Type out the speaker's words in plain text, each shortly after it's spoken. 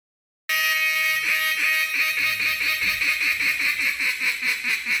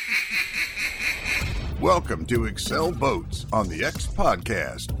Welcome to Excel Boats on the X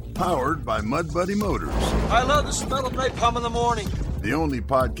Podcast, powered by Mud Buddy Motors. I love the smell of napalm in the morning. The only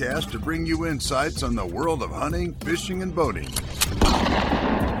podcast to bring you insights on the world of hunting, fishing, and boating.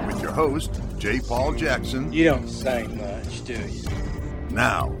 With your host, J. Paul Jackson. You don't say much, do you?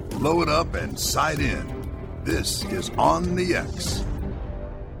 Now, load up and sight in. This is On the X.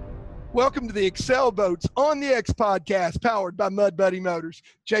 Welcome to the Excel Boats on the X podcast, powered by Mud Buddy Motors.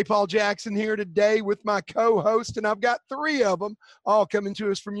 J. Paul Jackson here today with my co-host, and I've got three of them all coming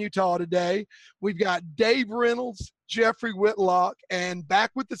to us from Utah today. We've got Dave Reynolds, Jeffrey Whitlock, and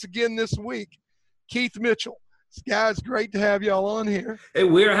back with us again this week, Keith Mitchell. Guys, great to have y'all on here. Hey,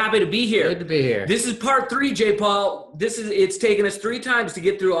 we're happy to be here. Good to be here. This is part 3, J. Paul. It's taken us 3 times to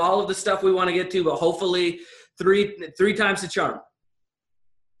get through all of the stuff we want to get to, but hopefully three times the charm.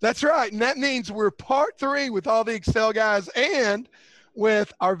 That's right, and that means we're part 3 with all the Excel guys and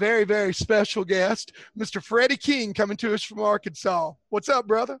with our very, very special guest, Mr. Freddie King, coming to us from Arkansas. What's up,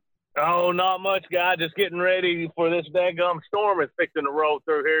 brother? Oh, not much, guy. Just getting ready for this daggum storm it's fixing to roll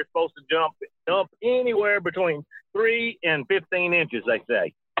through here. It's supposed to jump anywhere between 3 and 15 inches, they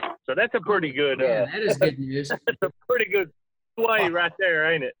say. So that's a pretty good. Yeah, that is good news. That's a pretty good sway right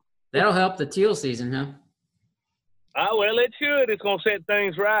there, ain't it? That'll help the teal season, huh? Well, it should. It's going to set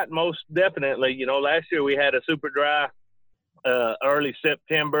things right, most definitely. You know, last year we had a super dry early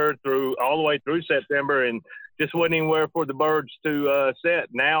September all the way through September, and just wasn't anywhere for the birds to set.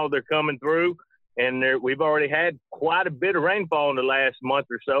 Now they're coming through, and we've already had quite a bit of rainfall in the last month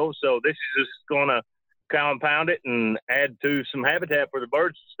or so. So this is just going to compound it and add to some habitat for the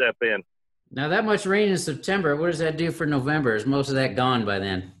birds to step in. Now, that much rain in September, what does that do for November? Is most of that gone by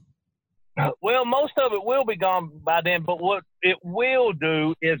then? Well, most of it will be gone by then, but what it will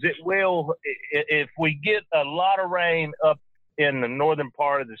do is if we get a lot of rain up in the northern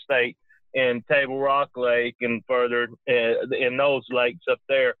part of the state, in Table Rock Lake and further in those lakes up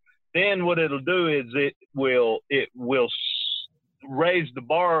there, then what it'll do is it will raise the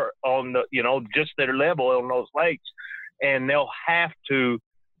bar on just their level on those lakes, and they'll have to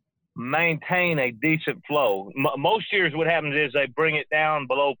maintain a decent flow. Most years what happens is they bring it down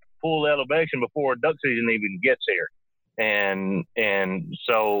below full elevation before duck season even gets here, and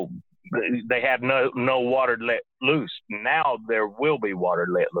so they have no water let loose. Now there will be water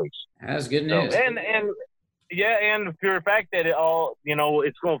let loose. That's good news. So, and for the fact that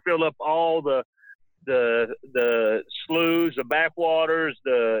it's going to fill up all the sloughs, the backwaters,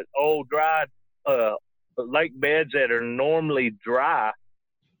 the old dry lake beds that are normally dry,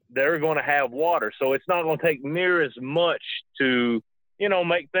 they're going to have water. So it's not going to take near as much to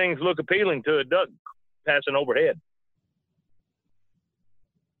make things look appealing to a duck passing overhead.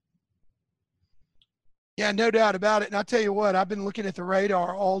 Yeah, no doubt about it. And I'll tell you what, I've been looking at the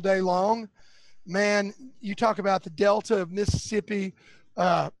radar all day long. Man, you talk about the Delta of Mississippi.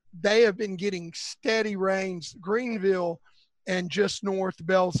 They have been getting steady rains. Greenville and just north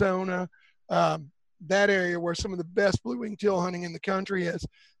Belzona, that area where some of the best blue-winged teal hunting in the country is,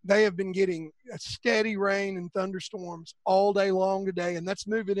 they have been getting a steady rain and thunderstorms all day long today, and that's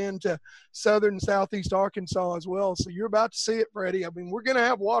moving into southern and southeast Arkansas as well. So you're about to see it, Freddie. I mean, we're going to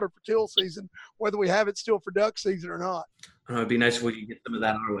have water for teal season, whether we have it still for duck season or not. It'd be nice if we could get some of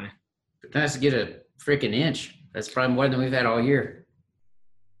that our way. It's nice to get a freaking inch. That's probably more than we've had all year.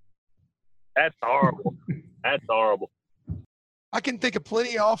 That's horrible. That's horrible. I can think of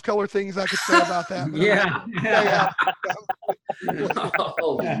plenty of off-color things I could say about that. Yeah.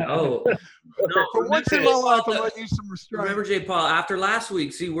 Oh, no. For once in my life, I'm going to use some restraint. Remember, J. Paul, after last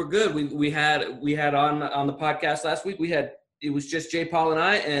week, see, we're good. We had on the podcast last week, it was just J. Paul and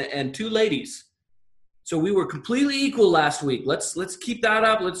I and 2 ladies. So we were completely equal last week. Let's keep that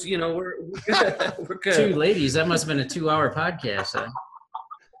up. We're good. We're good. 2 ladies. That must have been a 2-hour podcast. Huh?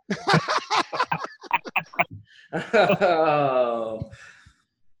 Oh.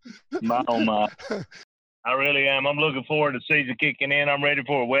 My, oh my. I really am. I'm looking forward to season kicking in. I'm ready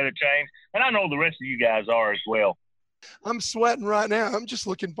for a weather change. And I know the rest of you guys are as well. I'm sweating right now. I'm just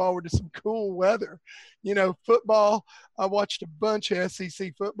looking forward to some cool weather. Football, I watched a bunch of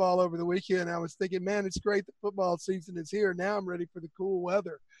SEC football over the weekend. I was thinking, man, it's great that football season is here. Now I'm ready for the cool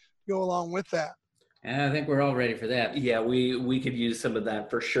weather to go along with that. And I think we're all ready for that. Yeah, we could use some of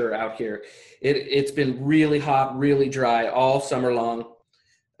that for sure out here. It's been really hot, really dry all summer long.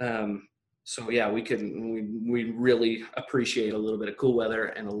 So yeah, we really appreciate a little bit of cool weather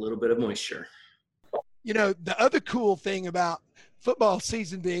and a little bit of moisture. The other cool thing about football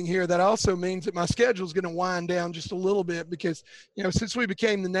season being here, that also means that my schedule is going to wind down just a little bit because, since we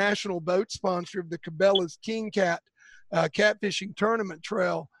became the national boat sponsor of the Cabela's King Cat catfishing tournament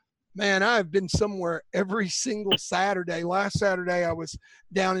trail, Man, I've been somewhere every single Saturday. Last Saturday, I was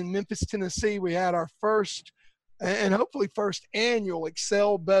down in Memphis, Tennessee. We had our first and hopefully first annual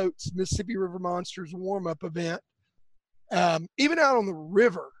Excel Boats Mississippi River Monsters warm-up event. Even out on the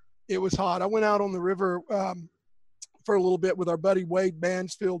river, it was hot. I went out on the river for a little bit with our buddy Wade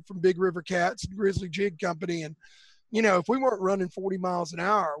Mansfield from Big River Cats and Grizzly Jig Company. And, you know, if we weren't running 40 miles an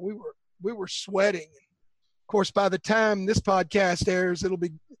hour, we were sweating. Of course, by the time this podcast airs, it'll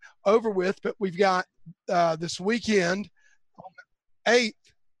be over with, but we've got this weekend on the 8th,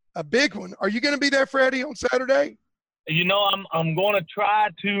 a big one. Are you going to be there, Freddie, on Saturday? You know, I'm going to try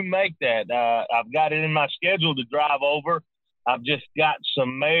to make that. I've got it in my schedule to drive over. I've just got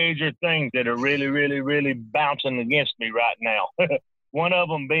some major things that are really, really, really bouncing against me right now. One of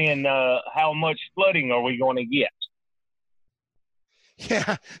them being how much flooding are we going to get?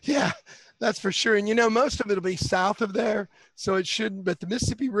 Yeah, that's for sure. And, you know, most of it will be south of there, so it shouldn't. But the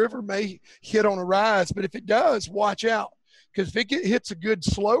Mississippi River may hit on a rise. But if it does, watch out. Because if it hits a good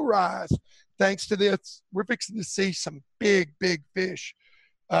slow rise, thanks to this, we're fixing to see some big, big fish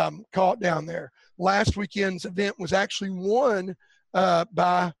caught down there. Last weekend's event was actually won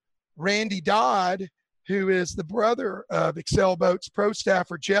by Randy Dodd, who is the brother of Excel Boats pro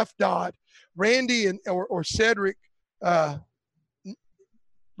staffer Jeff Dodd. Randy or Cedric,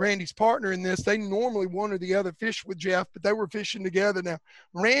 Randy's partner in this, they normally one or the other fish with Jeff, but they were fishing together. Now,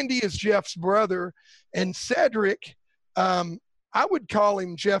 Randy is Jeff's brother, and Cedric, I would call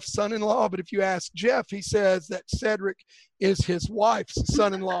him Jeff's son-in-law, but if you ask Jeff, he says that Cedric is his wife's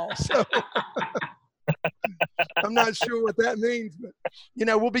son-in-law. So I'm not sure what that means, but, you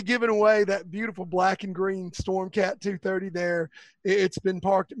know, we'll be giving away that beautiful black and green Stormcat 230 there. It's been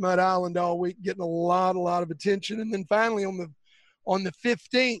parked at Mud Island all week, getting a lot of attention. And then finally on the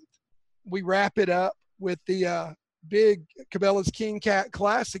 15th, we wrap it up with the big Cabela's King Cat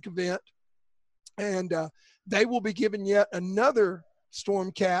Classic event. And they will be giving yet another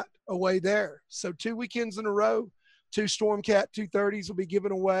Stormcat away there. So 2 weekends in a row, 2 Stormcat 230s will be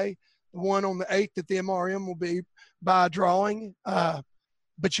given away. The one on the 8th at the MRM will be by drawing.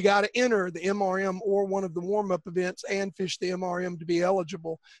 But you got to enter the MRM or one of the warm-up events and fish the MRM to be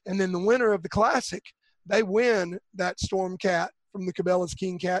eligible. And then the winner of the Classic, they win that Stormcat from the Cabela's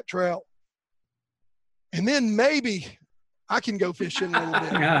King Cat Trail. And then maybe I can go fishing a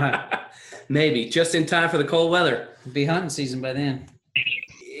little bit. Maybe just in time for the cold weather. It'll be hunting season by then.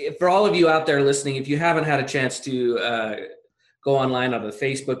 For all of you out there listening, if you haven't had a chance to go online on the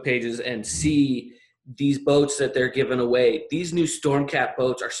Facebook pages and see these boats that they're giving away, these new Stormcat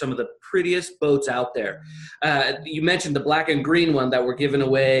boats are some of the prettiest boats out there. You mentioned the black and green one that we're giving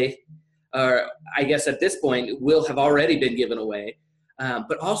away, or I guess at this point will have already been given away,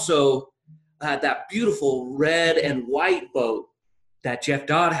 but also that beautiful red and white boat that Jeff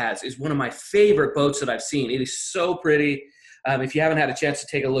Dodd has is one of my favorite boats that I've seen. It is so pretty. If you haven't had a chance to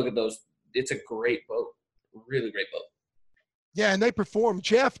take a look at those, it's a great boat, really great boat. Yeah, and they performed.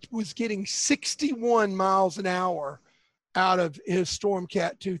 Jeff was getting 61 miles an hour out of his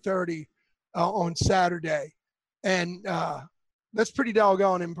Stormcat 230 on Saturday. And that's pretty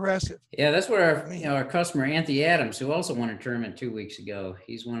doggone impressive. Yeah, that's where our customer, Anthony Adams, who also won a tournament 2 weeks ago,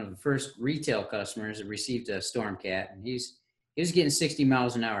 he's one of the first retail customers that received a Stormcat, and he was getting 60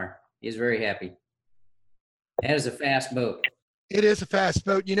 miles an hour. He's very happy. That is a fast boat. It is a fast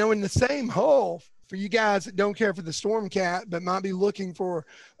boat. You know, in the same hull, for you guys that don't care for the Stormcat but might be looking for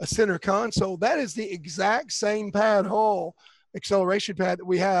a center console, that is the exact same pad hull, acceleration pad that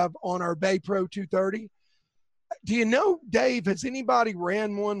we have on our Bay Pro 230. Do you know, Dave, has anybody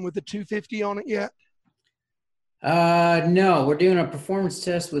ran one with a 250 on it yet? No, we're doing a performance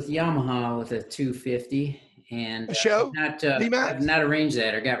test with Yamaha with a 250. And a show? I've not arranged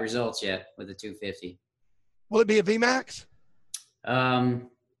that or got results yet with the 250. Will it be a VMAX?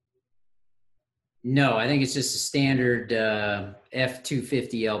 No, I think it's just a standard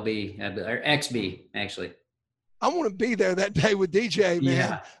F250 LB or XB actually. I want to be there that day with DJ, man.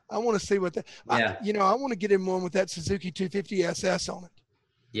 Yeah. I want to see what that. Yeah. I want to get in one with that Suzuki 250 SS on it.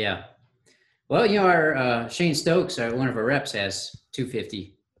 Yeah. Well, our Shane Stokes, one of our reps, has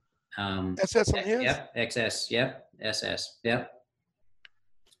 250. SS on his? Yep. XS. Yep. SS. Yep.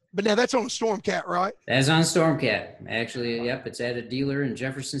 But now that's on Stormcat, right? That's on Stormcat. Actually, yep. It's at a dealer in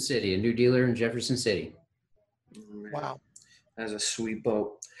Jefferson City, a new dealer in Jefferson City. Wow. That's a sweet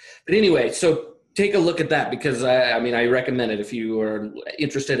boat. But anyway, so take a look at that because, I recommend it if you are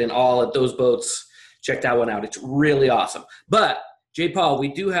interested in all of those boats. Check that one out. It's really awesome. But, J. Paul, we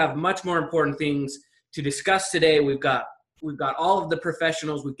do have much more important things to discuss today. We've got all of the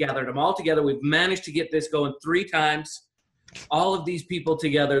professionals. We've gathered them all together. We've managed to get this going 3 times. all of these people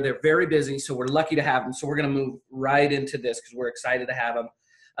together. They're very busy, so we're lucky to have them. So we're going to move right into this because we're excited to have them.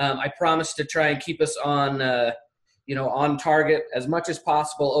 I promised to try and keep us on, on target as much as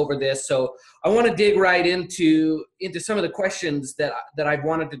possible over this. So I want to dig right into some of the questions that I've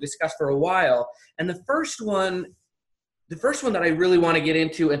wanted to discuss for a while. And the first one that I really want to get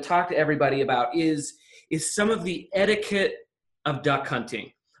into and talk to everybody about is some of the etiquette of duck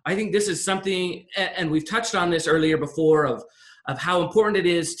hunting. I think this is something, and we've touched on this earlier before, of how important it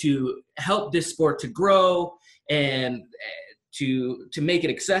is to help this sport to grow and to make it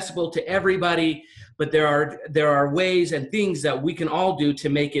accessible to everybody. But there are ways and things that we can all do to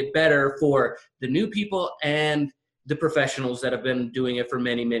make it better for the new people and the professionals that have been doing it for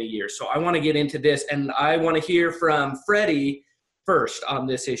many, many years. So I want to get into this, and I want to hear from Freddie first on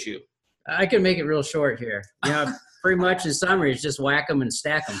this issue. I can make it real short here. Pretty much in summary, it's just whack them and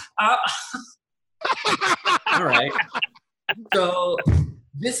stack them. All right. So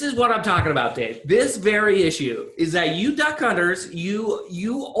this is what I'm talking about, Dave. This very issue is that you duck hunters, you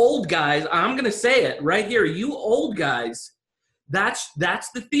old guys, I'm going to say it right here, you old guys, that's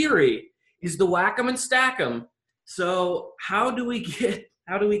the theory, is the whack them and stack them. So how do we get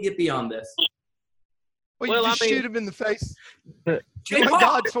beyond this? Well, you just shoot him in the face. Jay Let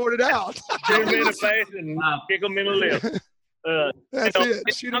God sort it out. Shoot him in the face and kick him in the lip. That's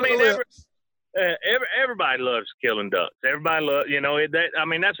it. Shoot him in the lips. Everybody loves killing ducks. Everybody loves,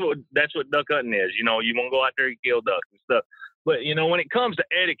 that's what duck hunting is. You want to go out there and kill ducks and stuff. But when it comes to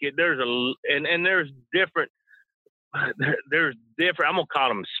etiquette, there's different. I'm gonna call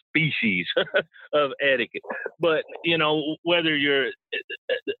them species of etiquette. But whether you're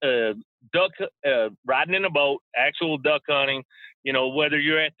duck riding in a boat, actual duck hunting, whether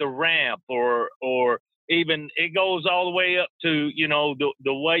you're at the ramp or even it goes all the way up to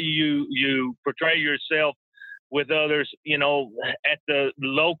the way you portray yourself with others, at the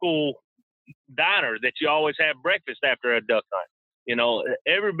local diner that you always have breakfast after a duck hunt.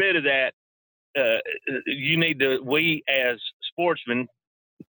 Every bit of that. We as sportsmen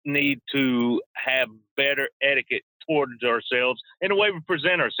need to have better etiquette towards ourselves and the way we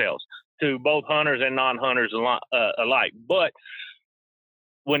present ourselves to both hunters and non-hunters alike. But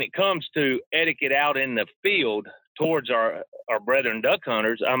when it comes to etiquette out in the field towards our brethren duck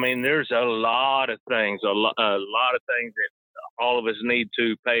hunters, there's a lot of things, a lot of things that all of us need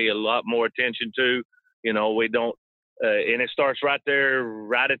to pay a lot more attention to. We don't, and it starts right there,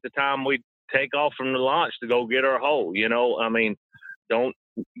 right at the time we take off from the launch to go get our hole. Don't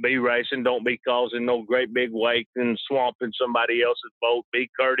be racing. Don't be causing no great big wake and swamping somebody else's boat. Be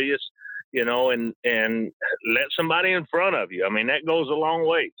courteous, and let somebody in front of you. That goes a long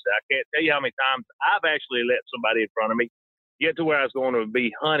ways. I can't tell you how many times I've actually let somebody in front of me get to where I was going to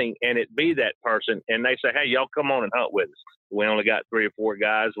be hunting and it be that person. And they say, hey, y'all come on and hunt with us. We only got 3 or 4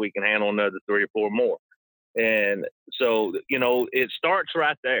 guys. We can handle another 3 or 4 more. And so, it starts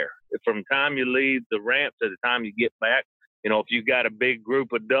right there. From the time you leave the ramp to the time you get back, if you've got a big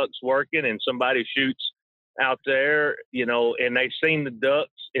group of ducks working and somebody shoots out there, and they've seen the ducks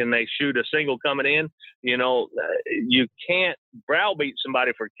and they shoot a single coming in, you can't browbeat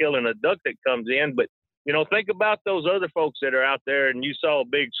somebody for killing a duck that comes in. But, think about those other folks that are out there and you saw a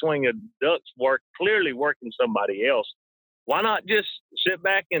big swing of ducks clearly working somebody else. Why not just sit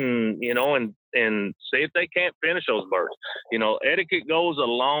back and see if they can't finish those birds? Etiquette goes a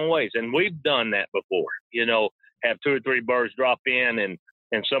long ways, and we've done that before. Have 2 or 3 birds drop in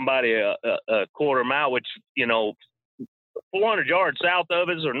and somebody a quarter mile, which 400 yards south of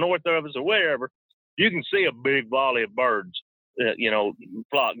us or north of us or wherever, you can see a big volley of birds,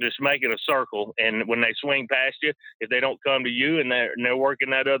 flock just making a circle. And when they swing past you, if they don't come to you and they're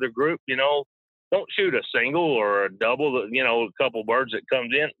working that other group, don't shoot a single or a double, a couple birds that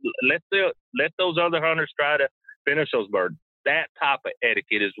comes in. Let those other hunters try to finish those birds. That type of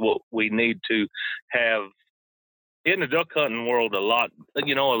etiquette is what we need to have in the duck hunting world a lot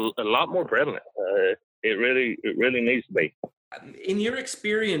more prevalent. It really needs to be. In your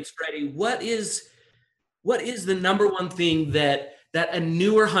experience, Freddie, what is the number one thing that a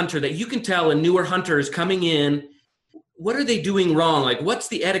newer hunter, that you can tell a newer hunter is coming in, what are they doing wrong? Like, what's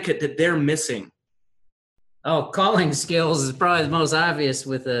the etiquette that they're missing? Oh, calling skills is probably the most obvious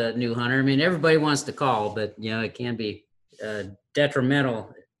with a new hunter. Everybody wants to call, but it can be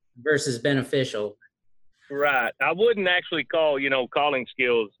detrimental versus beneficial. Right. I wouldn't actually call, calling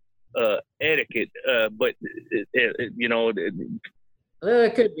skills etiquette, but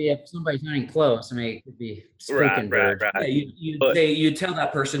it could be if somebody's hunting close. It could be spooking birds. Right. Yeah, you tell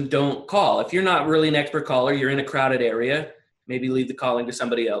that person don't call. If you're not really an expert caller, you're in a crowded area, maybe leave the calling to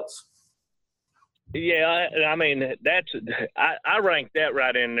somebody else. Yeah, I mean I rank that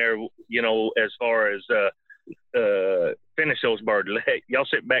right in there. You know, as far as finish those birds. Y'all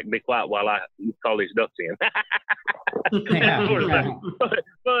sit back and be quiet while I call these ducks in.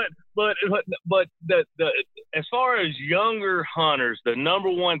 but the as far as younger hunters, the number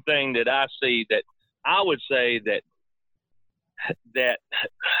one thing that I see that I would say that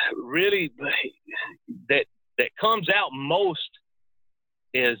really that comes out most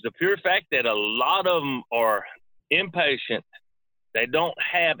is the pure fact that a lot of them are impatient. They don't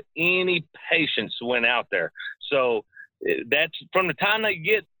have any patience when out there. So that's from the time they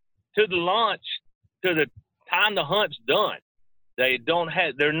get to the launch to the time the hunt's done.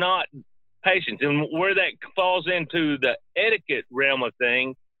 They're not patient. And where that falls into the etiquette realm of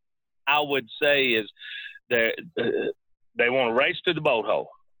things, I would say is they want to race to the boat hole.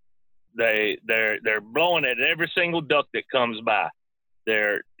 They're blowing at every single duck that comes by.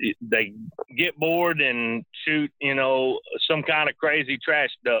 They get bored and shoot, you know, some kind of crazy trash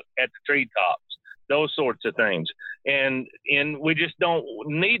duck at the treetops, those sorts of things. And we just don't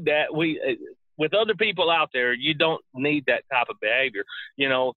need that. With other people out there, you don't need that type of behavior. You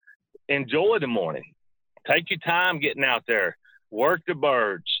know, enjoy the morning. Take your time getting out there. Work the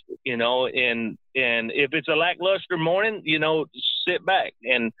birds, you know, and if it's a lackluster morning, you know, sit back.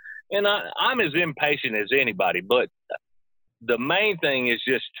 And I'm as impatient as anybody, but the main thing is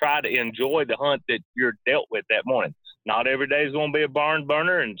just try to enjoy the hunt that you're dealt with that morning. Not every day is going to be a barn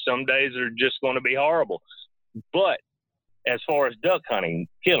burner, and some days are just going to be horrible. But as far as duck hunting,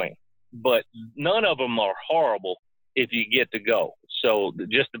 killing, but none of them are horrible if you get to go. So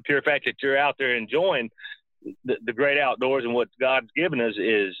just the pure fact that you're out there enjoying the great outdoors and what God's given us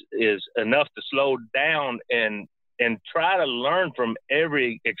is enough to slow down and try to learn from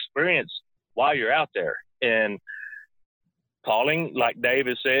every experience while you're out there. And calling, like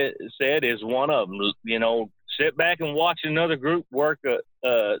David said, is one of them. You know, sit back and watch another group work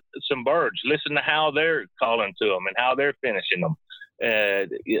some birds. Listen to how they're calling to them and how they're finishing them.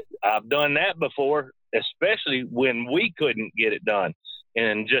 I've done that before, especially when we couldn't get it done,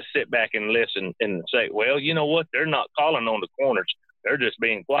 and just sit back and listen and say, well, you know what? They're not calling on the corners. They're just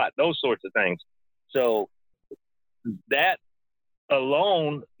being quiet, those sorts of things. So that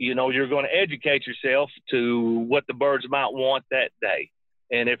alone, you know, you're going to educate yourself to what the birds might want that day.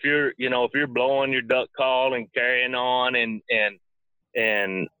 And if you're blowing your duck call and carrying on and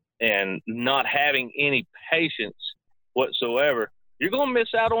not having any patience whatsoever, you're going to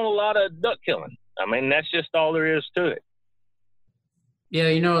miss out on a lot of duck killing. I mean, that's just all there is to it. Yeah,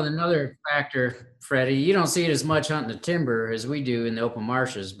 you know, another factor, Freddie, you don't see it as much hunting the timber as we do in the open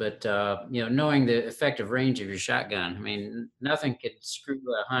marshes, but, you know, knowing the effective range of your shotgun, I mean, nothing could screw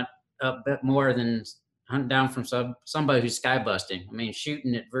a hunt up a bit more than hunting down from somebody who's sky busting. I mean,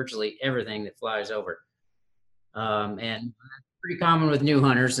 shooting at virtually everything that flies over. And that's pretty common with new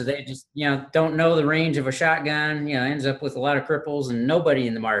hunters. So they just, you know, don't know the range of a shotgun, you know, ends up with a lot of cripples, and nobody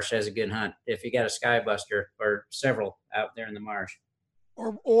in the marsh has a good hunt if you got a sky buster or several out there in the marsh.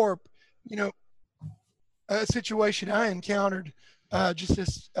 Or, you know, a situation I encountered just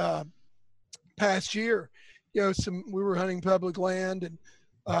this past year. You know, we were hunting public land and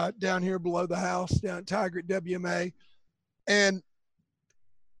down here below the house, down at Tiger at WMA, and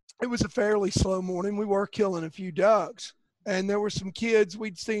it was a fairly slow morning. We were killing a few ducks, and there were some kids.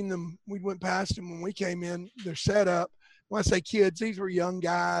 We'd seen them. We went past them when we came in. Their setup. When I say kids, these were young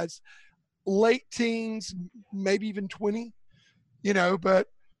guys, late teens, maybe even 20. You know, but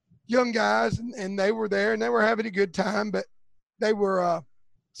young guys, and they were there and they were having a good time, but they were,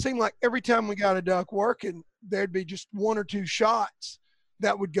 seemed like every time we got a duck working, there'd be just one or two shots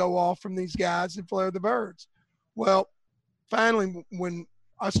that would go off from these guys and flare the birds. Well, finally, when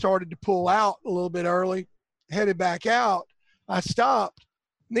I started to pull out a little bit early, headed back out, I stopped.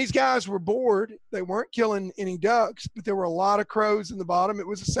 And these guys were bored. They weren't killing any ducks, but there were a lot of crows in the bottom. It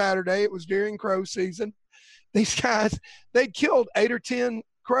was a Saturday. It was during crow season. These guys, they'd killed 8 or 10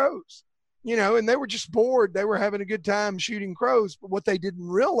 crows, you know, and they were just bored. They were having a good time shooting crows. But what they didn't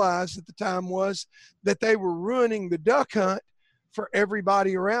realize at the time was that they were ruining the duck hunt for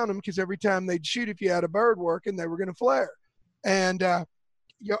everybody around them, because every time they'd shoot, if you had a bird working, they were going to flare. And,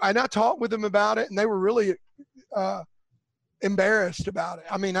 you know, and I talked with them about it, and they were really embarrassed about it.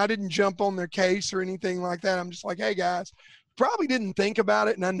 I mean, I didn't jump on their case or anything like that. I'm just like, hey, guys, probably didn't think about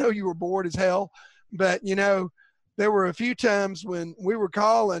it, and I know you were bored as hell. But, you know, there were a few times when we were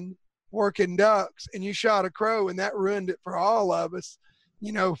calling, working ducks, and you shot a crow, and that ruined it for all of us.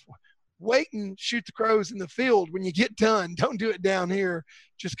 You know, wait and shoot the crows in the field when you get done. Don't do it down here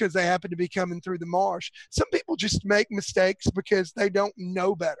just because they happen to be coming through the marsh. Some people just make mistakes because they don't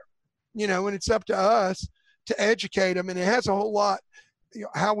know better. and it's up to us to educate them. And it has a whole lot,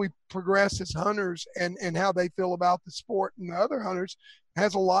 how we progress as hunters and how they feel about the sport and the other hunters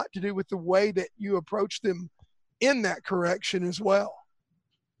has a lot to do with the way that you approach them in that correction as well.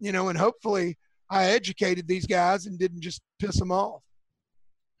 And hopefully I educated these guys and didn't just piss them off.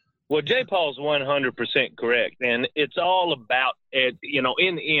 Well, J. Paul's 100% correct, and it's all about, in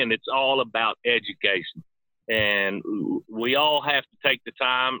the end, it's all about education, and we all have to take the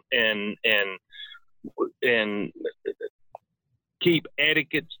time and keep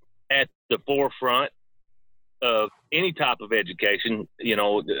etiquette at the forefront of any type of education.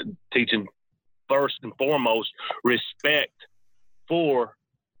 Teaching first and foremost respect for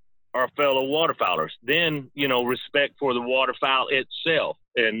our fellow waterfowlers, then respect for the waterfowl itself,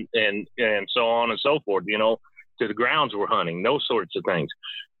 and so on and so forth, to the grounds we're hunting, those sorts of things.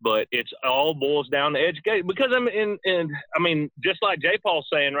 But it's all boils down to education, because just like J. Paul's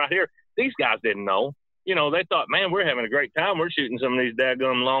saying right here, these guys didn't know. They thought, man, we're having a great time, we're shooting some of these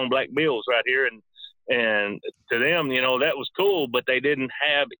daggum long black bills right here, and to them, that was cool, but they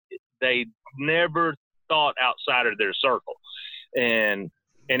never thought outside of their circle, and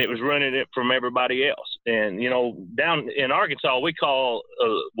it was running it from everybody else. And, down in Arkansas, we call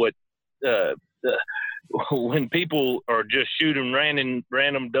when people are just shooting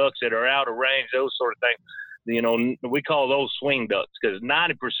random ducks that are out of range, those sort of things, we call those swing ducks, because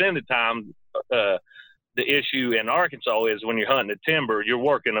 90% of the time, the issue in Arkansas is when you're hunting the timber, you're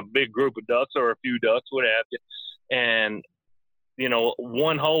working a big group of ducks or a few ducks, what have you. And,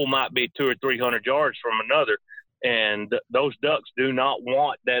 one hole might be 200 or 300 yards from another. And those ducks do not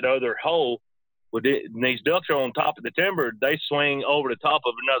want that other hole. These ducks are on top of the timber. They swing over the top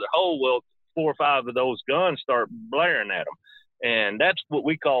of another hole. Well, 4 or 5 of those guns start blaring at them. And that's what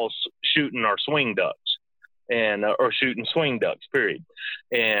we call shooting our swing ducks, or shooting swing ducks, period.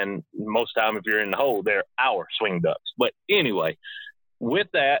 And most time, if you're in the hole, they're our swing ducks. But anyway, with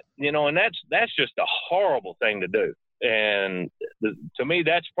that, and that's just a horrible thing to do. And to me,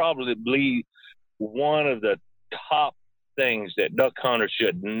 that's probably one of the top things that duck hunters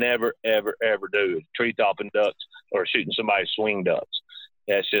should never, ever, ever do, is tree topping ducks or shooting somebody's swing ducks.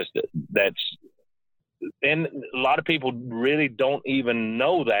 And a lot of people really don't even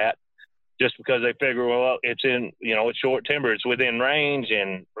know that, just because they figure, well, it's in, it's short timber, it's within range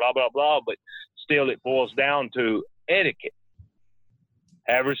and blah, blah, blah. But still, it boils down to etiquette.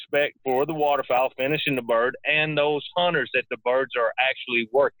 Have respect for the waterfowl finishing the bird and those hunters that the birds are actually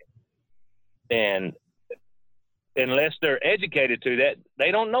working. And unless they're educated to that,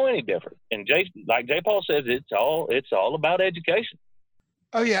 they don't know any different. And like J. Paul says, it's all about education.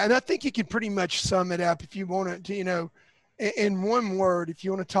 Oh yeah, and I think you can pretty much sum it up if you want to, in one word. If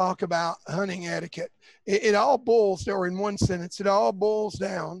you want to talk about hunting etiquette, it all boils, or in one sentence, it all boils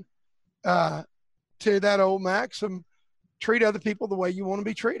down to that old maxim: treat other people the way you want to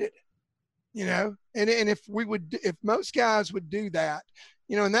be treated. And if most guys would do that.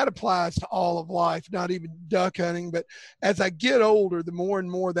 And that applies to all of life, not even duck hunting. But as I get older, the more and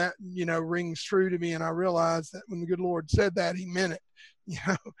more that, rings true to me. And I realize that when the good Lord said that, he meant it.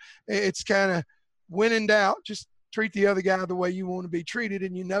 It's kind of, when in doubt, just treat the other guy the way you want to be treated,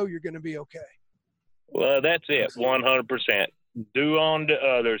 and you're going to be okay. Well, that's it. 100%. Do unto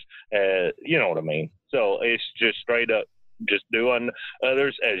others. You know what I mean? So it's just straight up, just do unto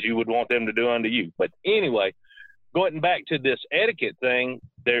others as you would want them to do unto you. But anyway, going back to this etiquette thing,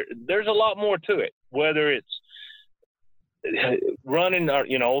 there's a lot more to it. Whether it's running, or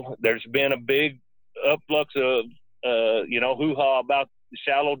there's been a big upflux of hoo-ha about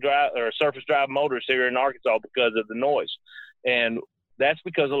shallow drive or surface drive motors here in Arkansas because of the noise, and that's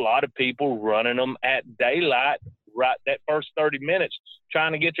because a lot of people running them at daylight, right, that first 30 minutes,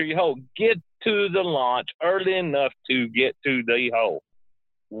 trying to get to your hole. Get to the launch early enough to get to the hole,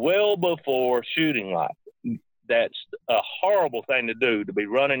 well before shooting light. That's a horrible thing to do, to be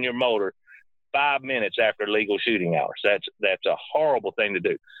running your motor 5 minutes after legal shooting hours. That's a horrible thing to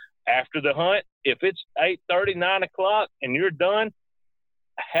do. After the hunt, if it's 8:30, 9 o'clock and you're done,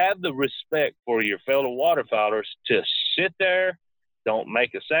 have the respect for your fellow waterfowlers to sit there, don't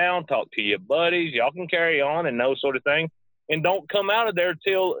make a sound, talk to your buddies, y'all can carry on and those sort of things, and don't come out of there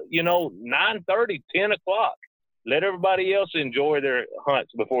till 9:30, 10 o'clock. Let everybody else enjoy their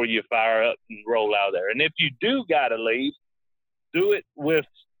hunts before you fire up and roll out of there. And if you do got to leave, do it with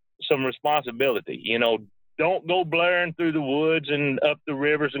some responsibility. Don't go blaring through the woods and up the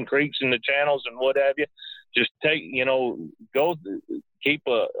rivers and creeks and the channels and what have you. Just take, go keep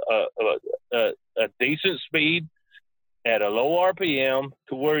a decent speed at a low RPM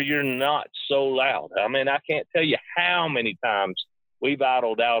to where you're not so loud. I mean, I can't tell you how many times we've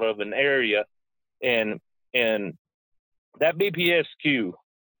idled out of an area, and that BPSQ,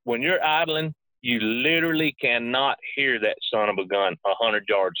 when you're idling, you literally cannot hear that son of a gun 100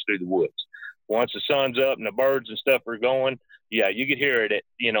 yards through the woods. Once the sun's up and the birds and stuff are going, yeah, you could hear it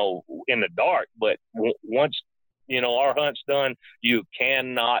in the dark. But once, our hunt's done, you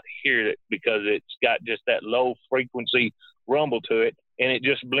cannot hear it because it's got just that low frequency rumble to it, and it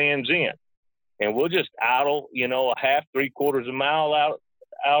just blends in. And we'll just idle, a half, 3/4 a mile out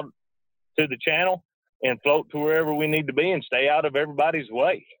to the channel and float to wherever we need to be and stay out of everybody's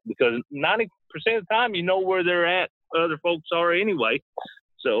way, because 90% of the time, where they're at, other folks are anyway.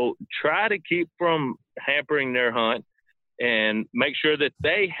 So try to keep from hampering their hunt and make sure that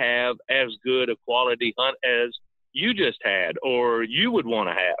they have as good a quality hunt as you just had or you would want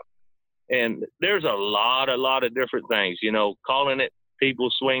to have. And there's a lot of different things, calling it people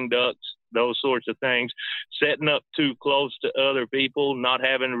swing ducks, those sorts of things, setting up too close to other people, not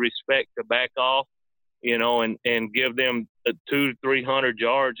having respect to back off, and give them 200-300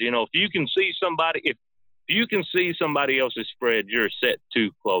 yards. If you can see somebody else's spread, you're set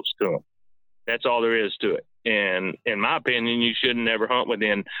too close to them. That's all there is to it. And in my opinion, you should never hunt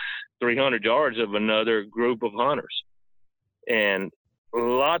within 300 yards of another group of hunters. And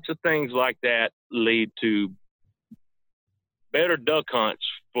lots of things like that lead to better duck hunts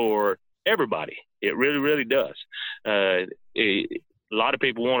for everybody. It really, really does. A lot of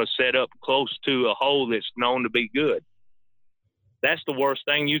people want to set up close to a hole that's known to be good. That's the worst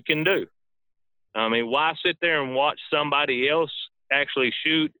thing you can do. I mean, why sit there and watch somebody else actually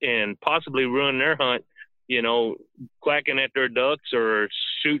shoot and possibly ruin their hunt, quacking at their ducks or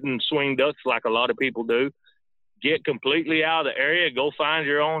shooting swing ducks like a lot of people do? Get completely out of the area, go find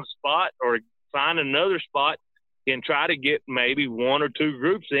your own spot or find another spot and try to get maybe 1 or 2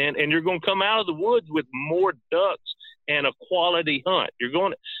 groups in, and you're going to come out of the woods with more ducks and a quality hunt. Your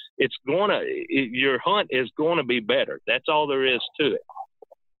hunt is going to be better. That's all there is to it.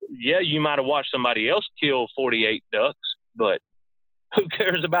 Yeah, you might have watched somebody else kill 48 ducks, but who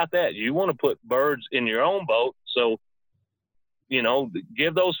cares about that? You want to put birds in your own boat. So,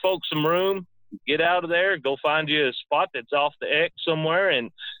 give those folks some room, get out of there, go find you a spot that's off the X somewhere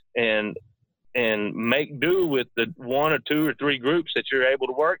and make do with the 1 or 2 or 3 groups that you're able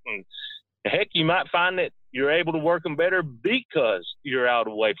to work. And heck, you might find that you're able to work them better because you're out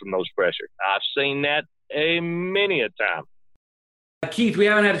away from those pressures. I've seen that many a time. Keith, we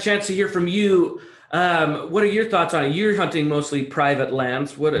haven't had a chance to hear from you. What are your thoughts on it? You're hunting mostly private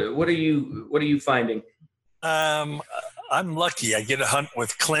lands. What are you finding? I'm lucky. I get to hunt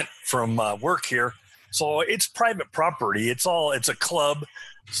with Clint from work here, so it's private property. It's a club.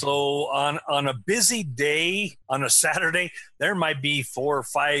 So on a busy day, on a Saturday, there might be 4 or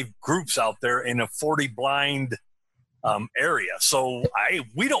 5 groups out there in a 40 blind area. So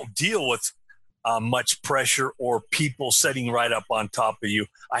we don't deal with much pressure or people sitting right up on top of you.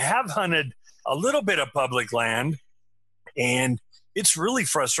 I have hunted a little bit of public land, and it's really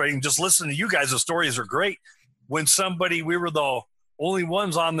frustrating just listening to you guys. The stories are great. When we were the only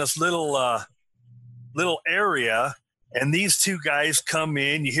ones on this little area, and these 2 guys come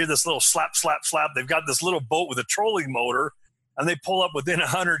in, you hear this little slap, slap, slap. They've got this little boat with a trolling motor, and they pull up within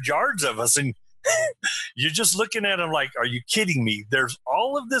 100 yards of us. And you're just looking at them like, are you kidding me? There's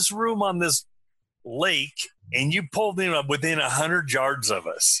all of this room on this lake, and you pulled them up within 100 yards of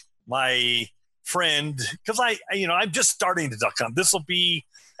us. My friend, because I'm just starting to duck hunt. This will be,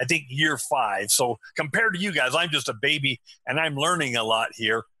 I think, year 5. So compared to you guys, I'm just a baby, and I'm learning a lot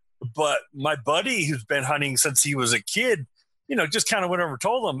here. But my buddy, who's been hunting since he was a kid, just kind of went over and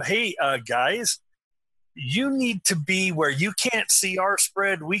told him, hey, guys, you need to be where you can't see our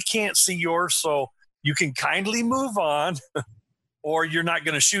spread. We can't see yours. So you can kindly move on or you're not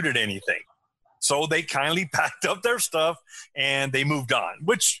going to shoot at anything. So they kindly packed up their stuff and they moved on,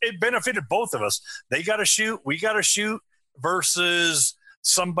 which it benefited both of us. They got to shoot, we got to shoot, versus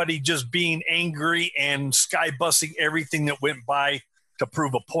somebody just being angry and sky busting everything that went by to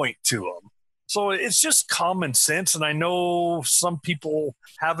prove a point to them. So it's just common sense. And I know some people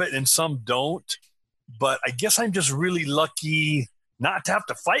have it and some don't, but I guess I'm just really lucky not to have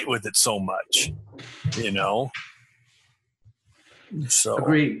to fight with it so much, So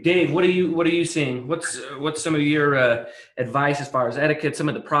agreed. Dave, what are you seeing? What's some of your advice as far as etiquette, some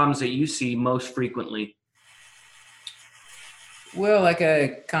of the problems that you see most frequently? Well, like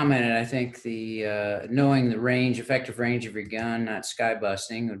I commented, I think the knowing the effective range of your gun, not sky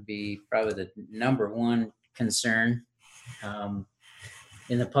busting, would be probably the number one concern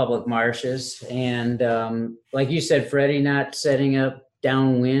in the public marshes. And like you said, Freddie, not setting up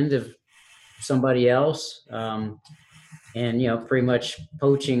downwind of somebody else. and pretty much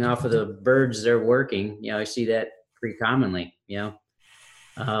poaching off of the birds they're working. I see that pretty commonly. If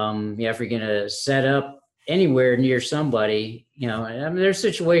you're gonna set up anywhere near somebody, I mean, there's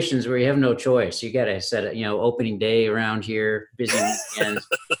situations where you have no choice. You got to set up, opening day around here, busy weekends.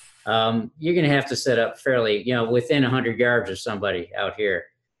 You're going to have to set up fairly, within 100 yards of somebody out here.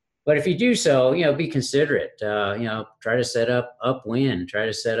 But if you do so, be considerate. Try to set up upwind. Try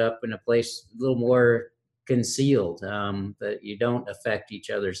to set up in a place a little more concealed, that you don't affect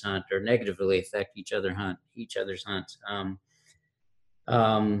each other's hunt or negatively affect each other's hunts.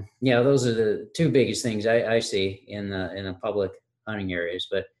 Those are the two biggest things I see in the public hunting areas.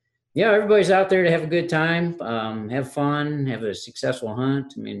 But everybody's out there to have a good time, have fun, have a successful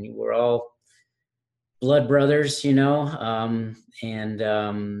hunt. I mean, we're all blood brothers, we got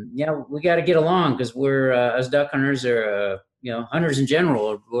to get along, because we're us duck hunters are hunters in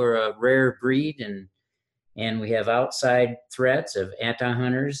general, we're a rare breed, and we have outside threats of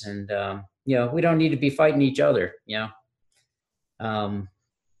anti-hunters, and we don't need to be fighting each other.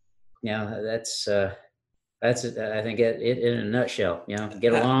 That's it. I think it in a nutshell.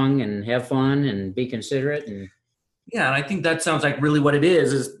 Get along and have fun and be considerate. And I think that sounds like really what it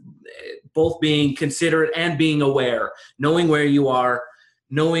is both being considerate and being aware, knowing where you are,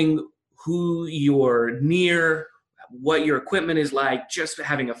 knowing who you're near, what your equipment is like, just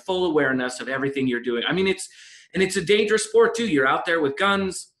having a full awareness of everything you're doing. I mean, it's a dangerous sport too. You're out there with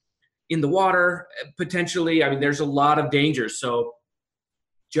guns in the water, potentially. I mean, there's a lot of dangers. So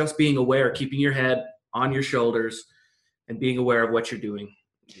just being aware, keeping your head on your shoulders and being aware of what you're doing.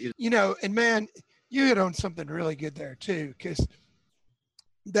 And man, you hit on something really good there too, because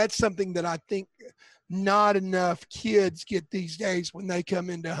that's something that I think not enough kids get these days when they come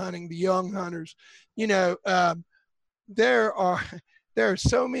into hunting, the young hunters. There are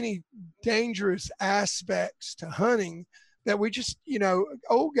so many dangerous aspects to hunting that we just,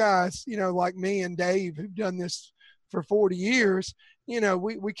 old guys, like me and Dave, who've done this for 40 years,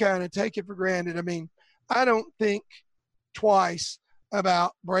 we kind of take it for granted. I mean, I don't think twice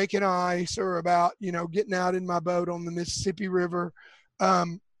about breaking ice or about, getting out in my boat on the Mississippi River.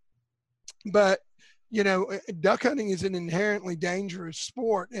 But, duck hunting is an inherently dangerous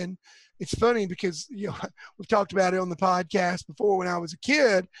sport. And it's funny because, we've talked about it on the podcast before. When I was a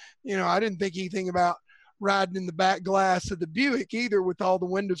kid, I didn't think anything about riding in the back glass of the Buick either, with all the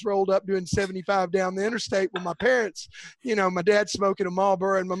windows rolled up doing 75 down the interstate with my parents, my dad smoking a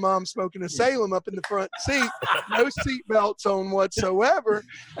Marlboro and my mom smoking a Salem up in the front seat, no seat belts on whatsoever,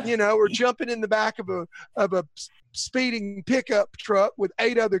 or jumping in the back of a speeding pickup truck with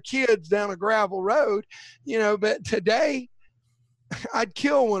 8 other kids down a gravel road, but today I'd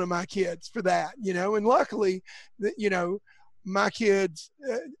kill one of my kids for that, and luckily, my kids,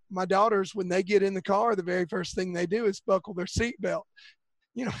 my daughters, when they get in the car, the very first thing they do is buckle their seatbelt.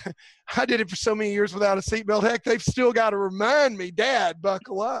 I did it for so many years without a seatbelt. Heck, they've still got to remind me, Dad,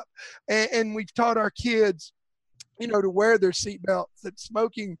 buckle up. And we've taught our kids, to wear their seatbelts, that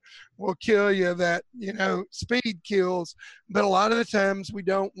smoking will kill you, that, speed kills. But a lot of the times we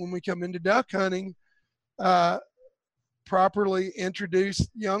don't, when we come into duck hunting, properly introduce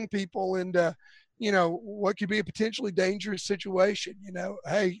young people into what could be a potentially dangerous situation.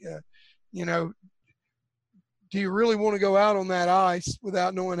 Hey, do you really want to go out on that ice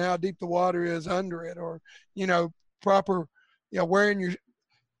without knowing how deep the water is under it? Or, proper, you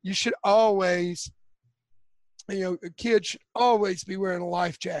should always, a kid should always be wearing a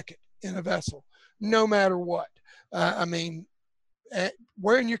life jacket in a vessel, no matter what.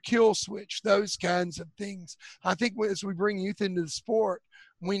 Wearing your kill switch, those kinds of things. I think as we bring youth into the sport,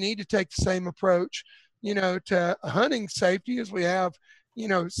 we need to take the same approach, to hunting safety as we have,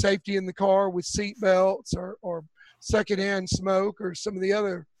 safety in the car with seat belts or secondhand smoke or some of the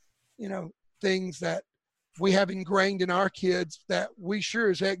other, things that we have ingrained in our kids that we sure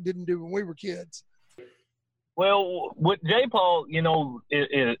as heck didn't do when we were kids. Well, what J. Paul,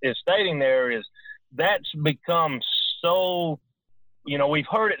 is stating there is that's become so, we've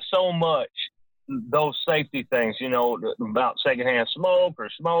heard it so much, those safety things, about secondhand smoke or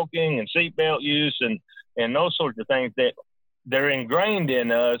smoking and seatbelt use and those sorts of things, that they're ingrained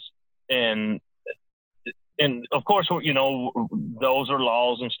in us. And of course, those are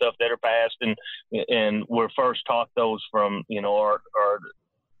laws and stuff that are passed, and we're first taught those from, our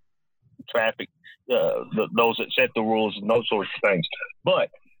traffic, those that set the rules and those sorts of things. But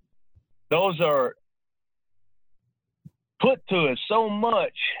those are put to us so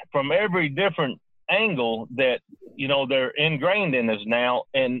much from every different angle that, they're ingrained in us now,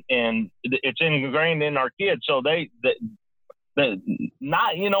 and it's ingrained in our kids. So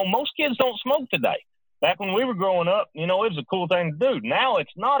most kids don't smoke today. back when we were growing up, it was a cool thing to do. Now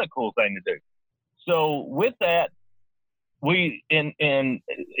it's not a cool thing to do. So with that, and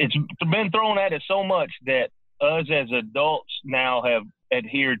it's been thrown at us so much that us as adults now have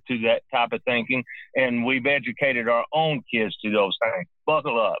adhered to that type of thinking, and we've educated our own kids to those things.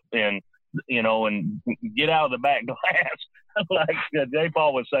 Buckle up and get out of the back glass, like J.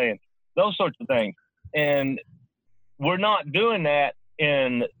 Paul was saying, those sorts of things. And we're not doing that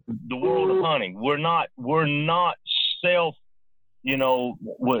in the world of hunting. We're not self,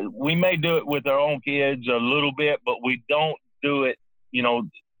 we may do it with our own kids a little bit, but we don't do it.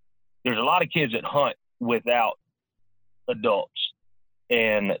 There's a lot of kids that hunt without adults,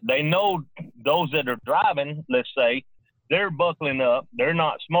 and they know those that are driving, let's say, they're buckling up. They're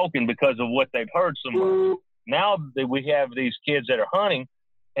not smoking because of what they've heard so much. Now that we have these kids that are hunting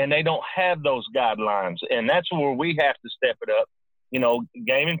and they don't have those guidelines, and that's where we have to step it up.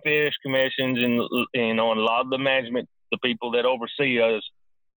 Game and Fish commissions and, and a lot of the management, the people that oversee us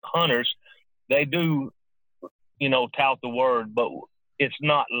hunters, they do, tout the word, but it's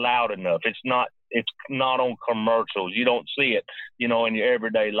not loud enough. It's not on commercials. You don't see it, in your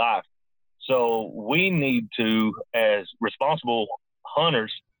everyday life. So we need to, as responsible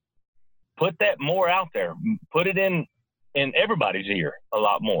hunters, put that more out there. Put it in everybody's ear a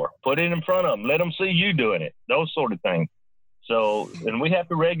lot more. Put it in front of them. Let them see you doing it. Those sort of things. So, and we have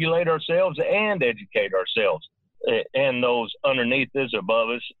to regulate ourselves and educate ourselves, and those underneath us, above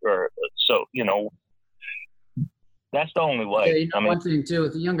us, that's the only way. One thing too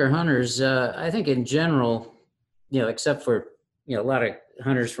with the younger hunters, I think in general, except for a lot of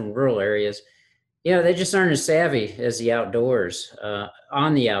hunters from rural areas, they just aren't as savvy as the outdoors,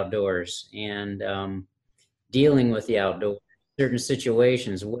 on the outdoors, and dealing with the outdoors, certain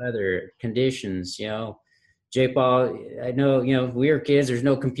situations, weather, conditions. J. Paul, I know, we were kids. There's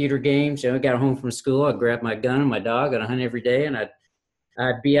no computer games. I got home from school. I'd grab my gun and my dog and I'd hunt every day, and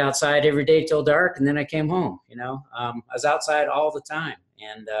I'd be outside every day till dark, and then I came home. I was outside all the time,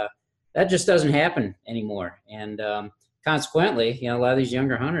 and that just doesn't happen anymore. And consequently, a lot of these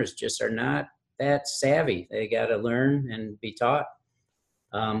younger hunters just are not that savvy. They got to learn and be taught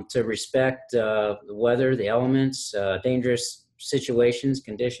to respect the weather, the elements, dangerous situations,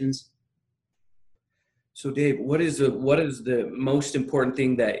 conditions. So Dave, what is the most important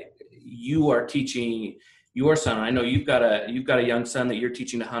thing that you are teaching your son? I know you've got a young son that you're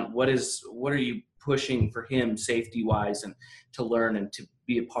teaching to hunt. What are you pushing for him safety wise and to learn and to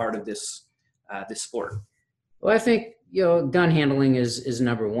be a part of this sport? Well, I think gun handling is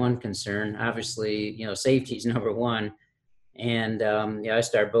number one concern. Obviously, safety is number one. And I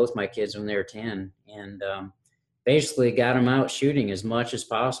started both my kids when they were 10, and basically got them out shooting as much as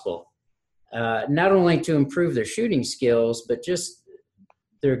possible. Not only to improve their shooting skills, but just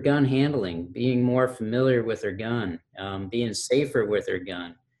their gun handling, being more familiar with their gun, being safer with their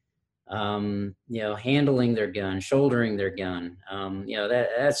gun, handling their gun, shouldering their gun.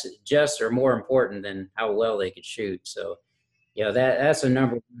 That's just or more important than how well they could shoot. So, that's a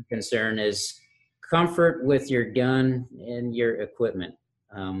number one concern is comfort with your gun and your equipment.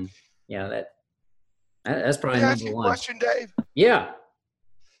 That's probably Can I ask number you a one. question, Dave? Yeah.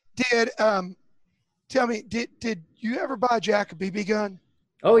 Tell me, did you ever buy Jack a BB gun?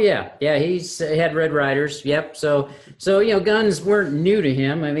 Oh yeah. He had Red Riders. Yep. So guns weren't new to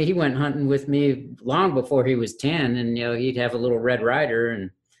him. I mean, he went hunting with me long before he was 10, and he'd have a little Red Rider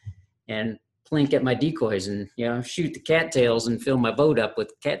and plink at my decoys and shoot the cattails and fill my boat up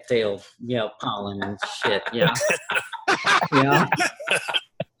with cattail pollen and shit.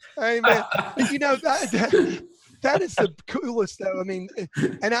 Hey man, that is the coolest though. I mean,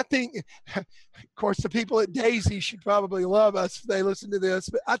 and I think, of course, the people at Daisy should probably love us if they listen to this,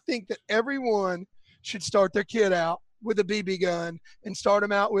 but I think that everyone should start their kid out with a BB gun and start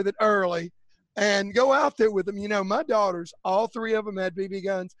them out with it early and go out there with them. My daughters, all three of them had BB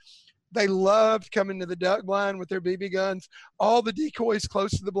guns. They loved coming to the duck blind with their BB guns. All the decoys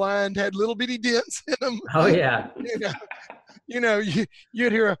close to the blind had little bitty dents in them. Oh yeah.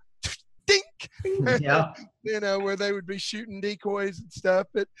 You'd hear a dink. Yeah. Where they would be shooting decoys and stuff.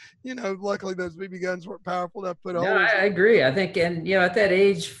 But, luckily those BB guns weren't powerful enough to put holes. No, I agree. I think, and, at that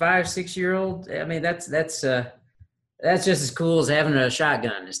age, 5-6-year-old, I mean, that's just as cool as having a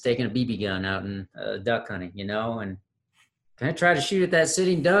shotgun, as taking a BB gun out and duck hunting, and can I try to shoot at that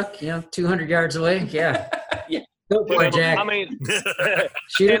sitting duck, 200 yards away? Yeah. Yeah. Go for it, Jack. I mean,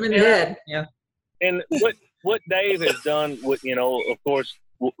 shoot him in the head. Yeah. And what Dave has done with, of course,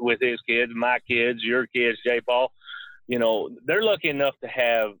 with his kids, my kids, your kids, J. Paul, they're lucky enough to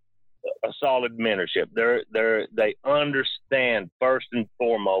have a solid mentorship. They understand first and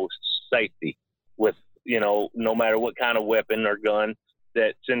foremost safety with no matter what kind of weapon or gun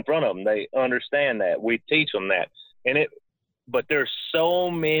that's in front of them. They understand that. We teach them that. But there's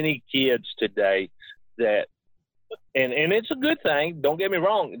so many kids today that, and it's a good thing. Don't get me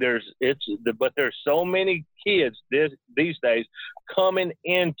wrong. But there's so many kids these days coming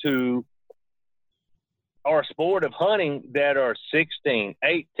into our sport of hunting that are 16,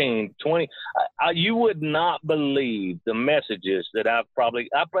 18, 20. You would not believe the messages that I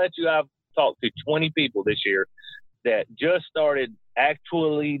bet you I've talked to 20 people this year that just started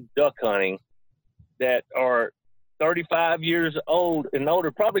actually duck hunting that are 35 years old and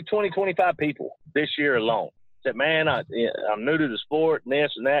older, probably 20, 25 people this year alone. Said, man, I'm new to the sport and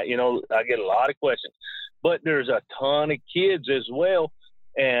this and that. I get a lot of questions. But there's a ton of kids as well,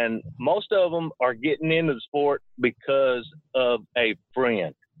 and most of them are getting into the sport because of a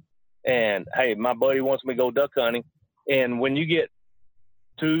friend. And, hey, my buddy wants me to go duck hunting. And when you get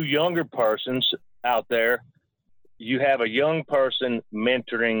two younger persons out there, you have a young person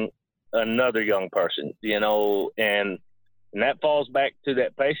mentoring another young person, and that falls back to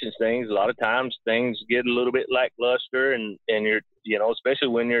that patience thing. A lot of times things get a little bit lackluster, and you're, especially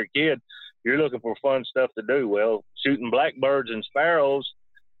when you're a kid, you're looking for fun stuff to do. Well, shooting blackbirds and sparrows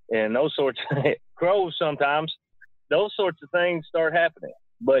and those sorts of crows, sometimes those sorts of things start happening.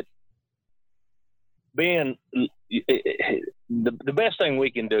 But being the best thing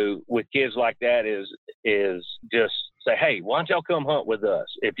we can do with kids like that is just say, hey, why don't y'all come hunt with us?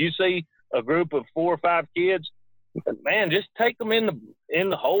 If you see a group of 4 or 5 kids, man, just take them in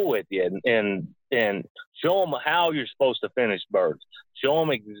the hole with you and show them how you're supposed to finish birds. Show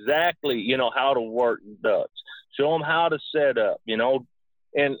them exactly, how to work ducks. Show them how to set up,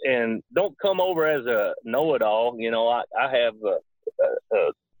 and don't come over as a know-it-all. I have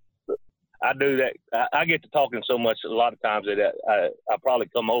I do that. I get to talking so much a lot of times that I probably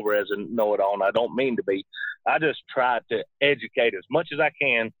come over as a know-it-all, and I don't mean to be. I just try to educate as much as I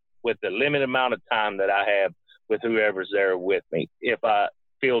can with the limited amount of time that I have with whoever's there with me, if I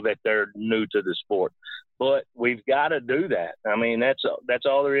feel that they're new to the sport. But we've got to do that. I mean, that's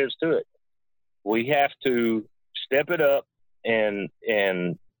all there is to it. We have to step it up and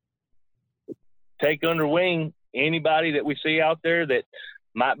take under wing anybody that we see out there that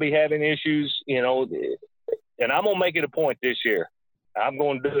might be having issues, and I'm going to make it a point this year. I'm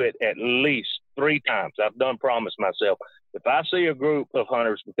going to do it at least 3 times. I've done promise myself. If I see a group of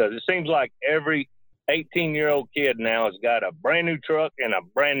hunters, because it seems like every 18-year-old kid now has got a brand new truck and a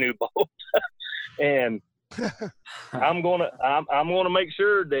brand new boat, and I'm gonna make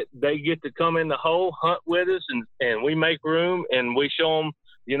sure that they get to come in the hole, hunt with us, and we make room and we show them,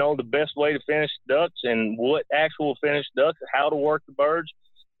 the best way to finish ducks and what actual finish ducks, how to work the birds,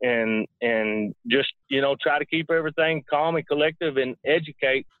 and just try to keep everything calm and collective and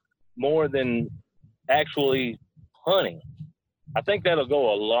educate more than actually hunting. I think that'll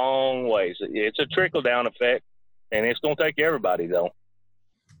go a long ways. It's a trickle-down effect, and it's going to take everybody, though.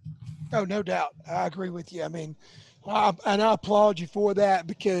 Oh, no doubt. I agree with you. I mean, and I applaud you for that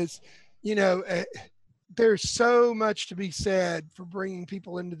because, there's so much to be said for bringing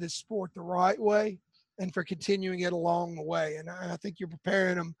people into this sport the right way and for continuing it along the way. And I think you're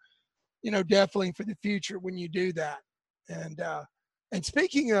preparing them, definitely for the future when you do that. And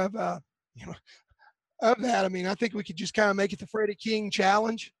speaking of, of that, I mean, I think we could just kind of make it the Freddie King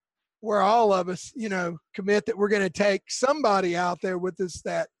Challenge, where all of us, commit that we're going to take somebody out there with us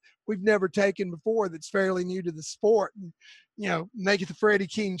that we've never taken before that's fairly new to the sport, and, make it the Freddie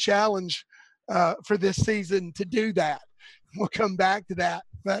King Challenge for this season to do that. We'll come back to that.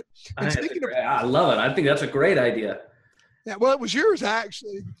 But I love it. I think that's a great iddia. Yeah, well, it was yours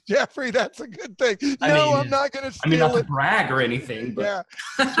actually, Jeffrey. That's a good thing. I'm not going to steal not it. to brag or anything, but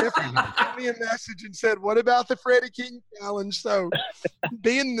yeah, Jeffrey sent me a message and said, "What about the Freddie King Challenge?" So,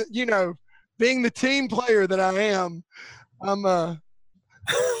 being the team player that I am, I'm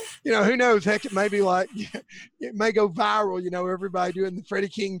who knows? Heck, it may be like it may go viral. Everybody doing the Freddie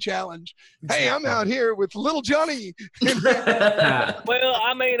King Challenge. Hey, I'm out here with little Johnny. Well,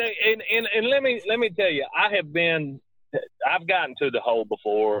 I mean, and let me tell you, I've gotten to the hole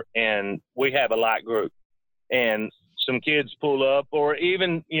before, and we have a light group, and some kids pull up, or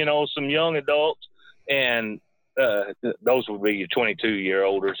even some young adults, and those would be your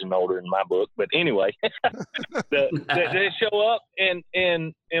 22-year-olders and older in my book. But anyway, they show up, and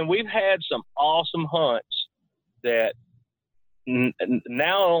we've had some awesome hunts that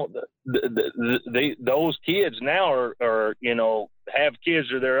now those kids now are have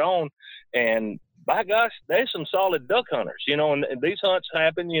kids of their own, and by gosh, there's some solid duck hunters, and these hunts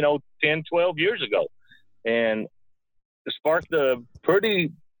happened, 10, 12 years ago, and it sparked a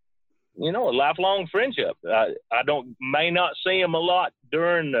pretty you know, a lifelong friendship. I may not see them a lot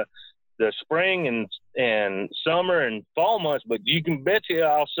during the spring and summer and fall months, but you can bet you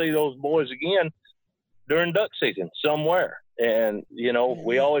I'll see those boys again during duck season somewhere. And, you know,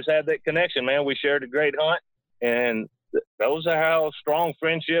 we always had that connection, man. We shared a great hunt, and those are how strong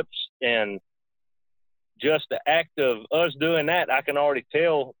friendships, and just the act of us doing that, I can already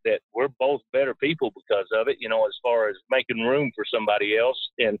tell that we're both better people because of it, you know, as far as making room for somebody else.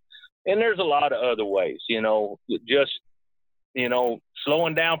 And there's a lot of other ways, you know, just, you know,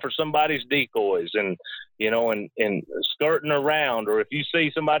 slowing down for somebody's decoys and, you know, and skirting around. Or if you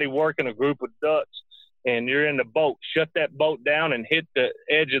see somebody working a group of ducks and you're in the boat, shut that boat down and hit the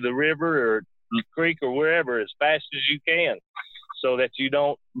edge of the river or the creek or wherever as fast as you can, so that you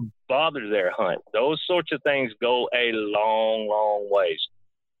don't bother their hunt. Those sorts of things go a long, long ways.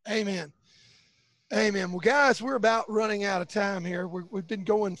 Amen. Amen. Well, guys, we're about running out of time here. We've been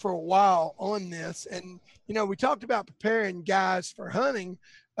going for a while on this. And, you know, we talked about preparing guys for hunting.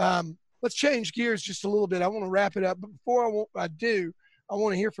 Let's change gears just a little bit. I want to wrap it up. But before I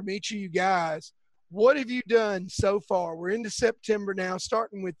want to hear from each of you guys. What have you done so far? We're into September now,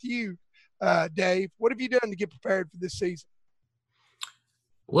 starting with you, Dave. What have you done to get prepared for this season?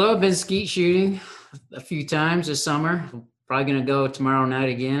 Well, I've been skeet shooting a few times this summer. Probably going to go tomorrow night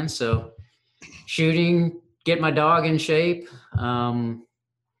again. So shooting, get my dog in shape,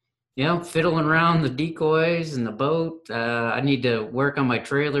 you know, fiddling around the decoys and the boat. I need to work on my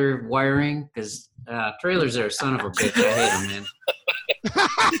trailer wiring because trailers are a son of a bitch. I hate them, man.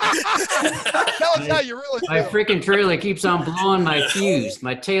 Tell us how you really feel. My freaking trailer keeps on blowing my fuse,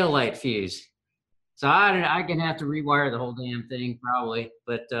 my tail light fuse. So I can have to rewire the whole damn thing probably.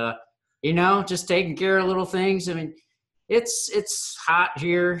 But, you know, just taking care of little things. I mean, it's hot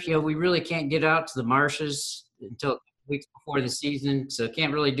here. You know, we really can't get out to the marshes until weeks before the season. So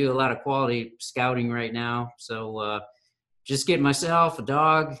can't really do a lot of quality scouting right now. So just getting myself, a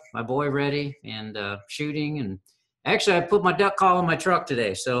dog, my boy ready, and shooting. And actually, I put my duck call in my truck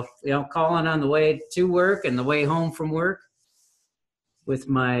today. So, you know, calling on the way to work and the way home from work with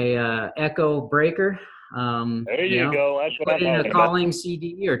my Echo breaker. There you go. That's what put in a calling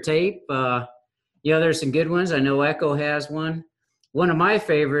CD or tape. You know, there's some good ones. I know Echo has one. One of my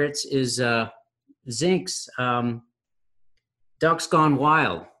favorites is Zink's Ducks Gone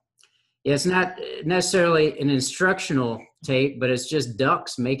Wild. It's not necessarily an instructional tape, but it's just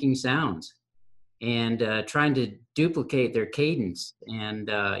ducks making sounds and trying to duplicate their cadence and,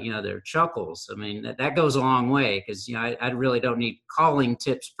 you know, their chuckles. I mean, that goes a long way because, you know, I really don't need calling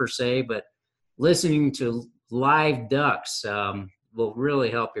tips per se, but listening to live ducks will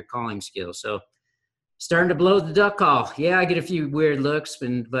really help your calling skills. So starting to blow the duck call. Yeah, I get a few weird looks,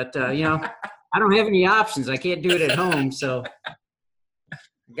 but you know, I don't have any options. I can't do it at home, so I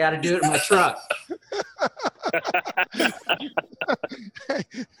got to do it in my truck.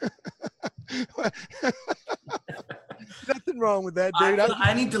 Nothing wrong with that, dude.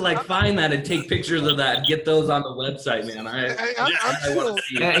 I need to like find that and take pictures of that and get those on the website, man. I'm want to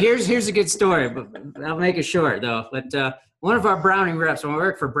see it. Here's a good story, but I'll make it short though. But one of our Browning reps, when I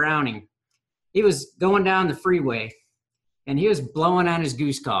worked for Browning, he was going down the freeway and he was blowing on his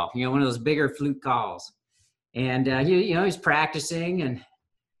goose call, you know, one of those bigger flute calls. And he's practicing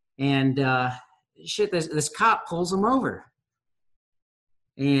and this cop pulls him over.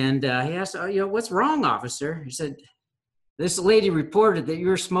 And he asked, "Oh, you know, what's wrong, officer?" He said, "This lady reported that you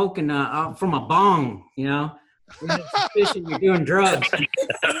were smoking from a bong, you know. We have suspicion you're doing drugs."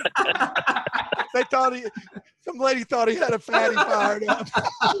 They thought some lady thought he had a fatty fired up.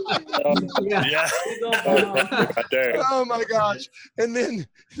 Yeah. Right there. Oh my gosh. And then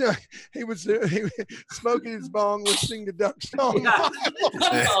he was smoking his bong, listening to Duck Song. That's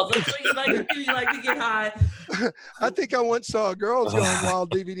what you like to do. You like to get high. I think I once saw a Girls Gone Wild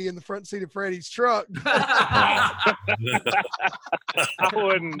DVD in the front seat of Freddie's truck. I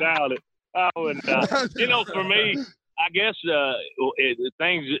wouldn't doubt it. You know, for me, I guess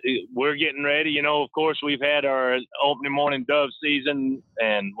things we're getting ready. You know, of course, we've had our opening morning dove season,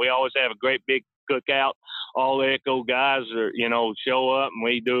 and we always have a great big cookout. All the Echo guys show up, and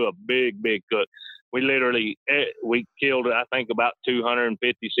we do a big cook. We literally we killed, I think, about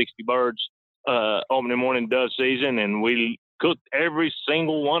 250, 60 birds opening morning dove season, and we cooked every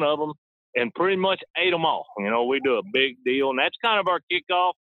single one of them and pretty much ate them all. You know, we do a big deal, and that's kind of our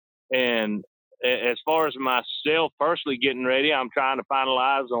kickoff. And as far as myself personally getting ready, I'm trying to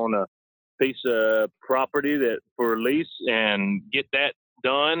finalize on a piece of property that for lease and get that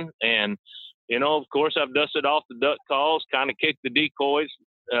done. And, you know, of course, I've dusted off the duck calls, kind of kicked the decoys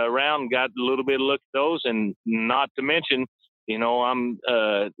around, got a little bit of look at those. And not to mention, I'm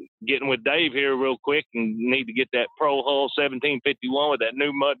getting with Dave here real quick and need to get that Pro Hull 1751 with that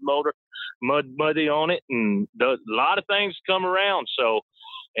new mud motor, Mud Buddy on it, and a lot of things come around. So,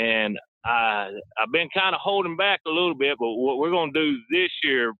 and I've been kind of holding back a little bit, but what we're going to do this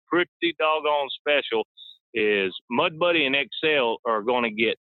year, pretty doggone special, is Mud Buddy and Excel are going to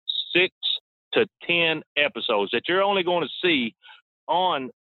get 6 to 10 episodes that you're only going to see on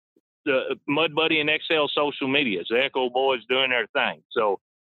the Mud Buddy and Excel social medias. The Echo Boys doing their thing. So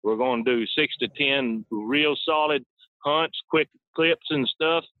we're going to do 6 to 10 real solid hunts, quick clips and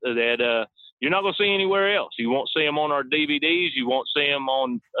stuff that you're not going to see anywhere else. You won't see them on our DVDs. You won't see them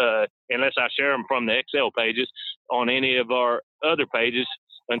on, unless I share them from the Excel pages, on any of our other pages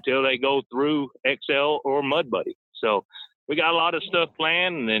until they go through Excel or Mud Buddy. So we got a lot of stuff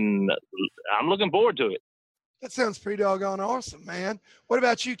planned, and I'm looking forward to it. That sounds pretty doggone awesome, man. What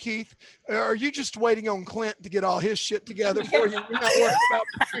about you, Keith? Are you just waiting on Clint to get all his shit together for you? You're not worried about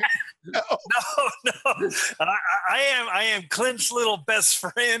No. I am Clint's little best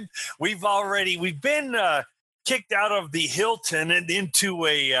friend. We've been kicked out of the Hilton and into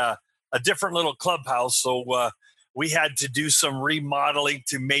a different little clubhouse. So we had to do some remodeling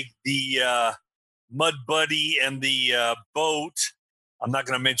to make the Mud Buddy and the boat, I'm not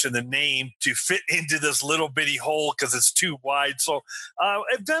going to mention the name, to fit into this little bitty hole because it's too wide. So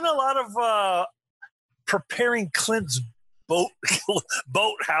I've done a lot of preparing Clint's boat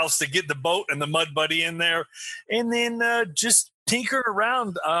house to get the boat and the Mud Buddy in there, and then just tinkered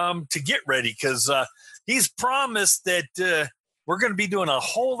around to get ready because he's promised that we're going to be doing a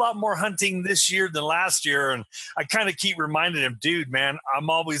whole lot more hunting this year than last year. And I kind of keep reminding him, dude, man, I'm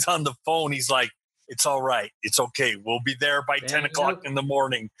always on the phone. He's like, it's all right. It's okay. We'll be there by 10 o'clock in the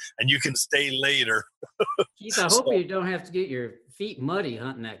morning, and you can stay later. Keith, I hope you don't have to get your feet muddy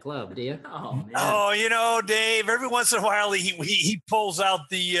hunting that club, do you? Oh, man. Oh, Dave, every once in a while he pulls out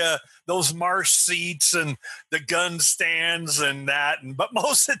the those marsh seats and the gun stands and that. But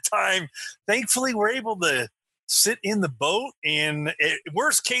most of the time, thankfully, we're able to sit in the boat. And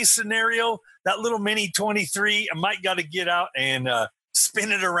worst case scenario, that little Mini 23, I might got to get out and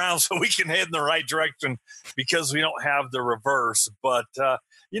spin it around so we can head in the right direction because we don't have the reverse. But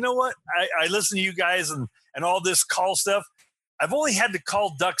you know what? I listen to you guys and all this call stuff. I've only had to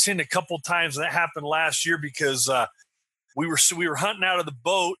call ducks in a couple times, and that happened last year because we were hunting out of the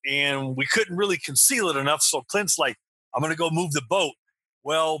boat and we couldn't really conceal it enough. So Clint's like, I'm going to go move the boat.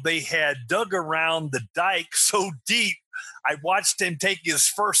 Well, they had dug around the dike so deep, I watched him take his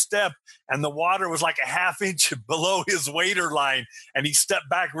first step, and the water was like a half inch below his wader line, and he stepped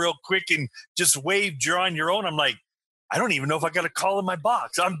back real quick and just waved, "You're on your own." I'm like, I don't even know if I got a call in my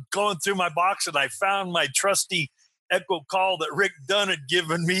box. I'm going through my box, and I found my trusty Echo call that Rick Dunn had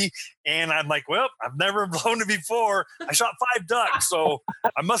given me, and I'm like, well, I've never blown it before. I shot 5 ducks, so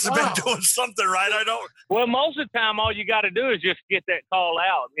I must have been doing something right. I don't. Well, most of the time, all you got to do is just get that call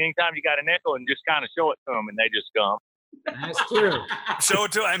out. Anytime you got an echo, and just kind of show it to them, and they just come. That's true. Show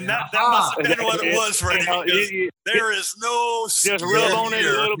it to him. That must have been what it was for him. There is no. Just rub on it a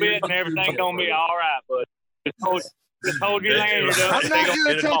little bit, and everything's gonna be all right. But just hold your hand. I'm not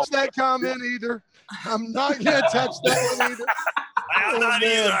going to touch that comment either. I'm not going to touch that one either. I'm not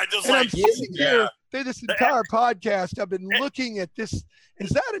either. I just like through this entire podcast, I've been looking at this. Is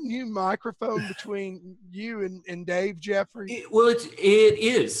that a new microphone between you and Dave Jeffrey? It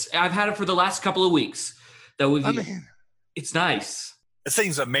is. I've had it for the last couple of weeks. It's nice. This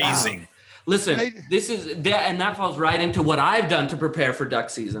thing's amazing. Wow. Listen, this is that, and that falls right into what I've done to prepare for duck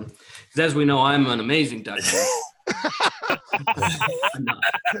season. Because as we know, I'm an amazing duck hunter.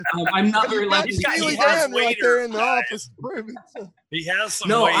 I'm not very lucky. He has right there in the office. He has some.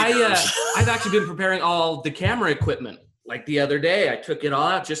 No, I've actually been preparing all the camera equipment. Like the other day, I took it all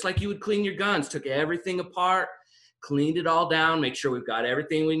out, just like you would clean your guns. Took everything apart, cleaned it all down, make sure we've got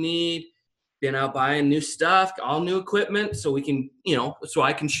everything we need. Been out buying new stuff, all new equipment, so we can, so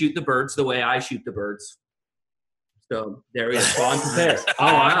I can shoot the birds the way I shoot the birds. So there we go. So I'm prepared.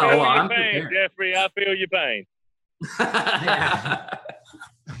 I'm prepared. Jeffrey, I feel your pain.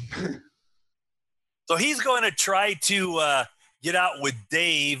 So he's going to try to get out with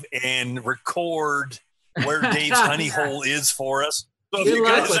Dave and record where Dave's honey hole is for us. So Good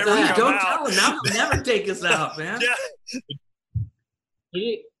luck with that. Don't tell him. Now he'll never take us out, man. Yeah.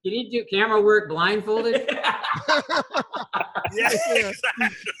 Can you do camera work blindfolded? Yeah, exactly.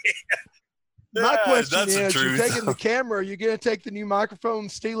 My question that's is, you're taking the camera, are you going to take the new microphone,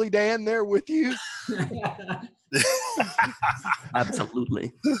 Steely Dan, there with you?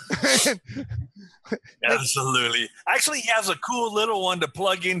 Absolutely. Absolutely. Actually, he has a cool little one to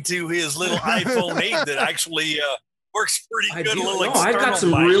plug into his little iPhone 8 that actually Works pretty I good. do. A little No, I've got external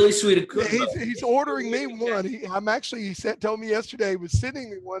some mic. really sweet equipment. He's ordering me one. He told me yesterday he was sending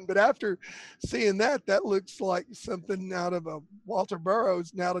me one, but after seeing that looks like something out of a Walter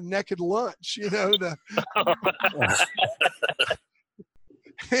Burroughs, out of Naked Lunch,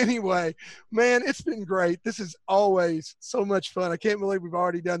 Anyway, man, it's been great. This is always so much fun. I can't believe we've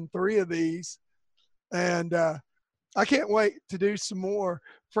already done 3 of these, and I can't wait to do some more.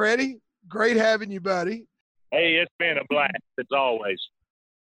 Freddie, great having you, buddy. Hey, it's been a blast as always.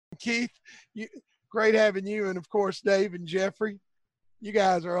 Keith, great having you. And, of course, Dave and Jeffrey. You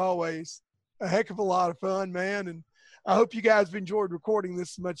guys are always a heck of a lot of fun, man. And I hope you guys have enjoyed recording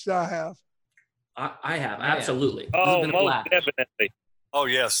this as much as I have. I have, absolutely. Oh, This has been a most blast. definitely. Oh,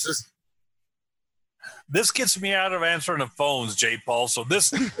 yes. This gets me out of answering the phones, J. Paul. So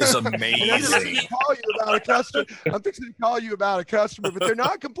this is amazing. I'm fixing to call you about a customer, but they're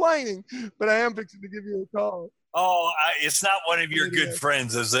not complaining. But I am fixing to give you a call. Oh, it's not one of your good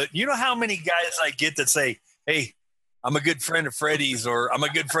friends, is it? You know how many guys I get that say, hey, I'm a good friend of Freddie's, or I'm a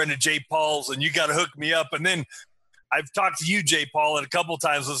good friend of J. Paul's, and you got to hook me up. And then I've talked to you, J. Paul, and a couple of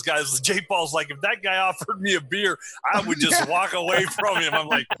times those guys, J. Paul's like, if that guy offered me a beer, I would just walk away from him. I'm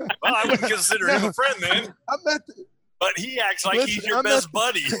like, well, I wouldn't consider him a friend then. But he acts like he's your best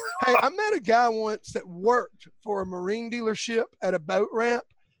buddy. Hey, I met a guy once that worked for a marine dealership at a boat ramp,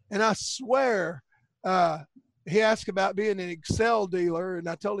 and I swear he asked about being an Excel dealer, and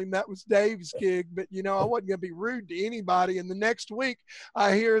I told him that was Dave's gig, but, I wasn't going to be rude to anybody. And the next week,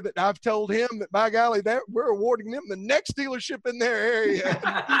 I hear that I've told him that, by golly, we're awarding them the next dealership in their area.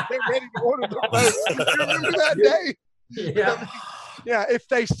 They're ready to order the boat. You remember that, Dave? Yeah. Yeah, if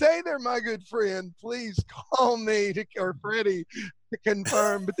they say they're my good friend, please call me or Freddie to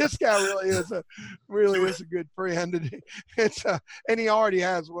confirm. But this guy really is a good friend, and he already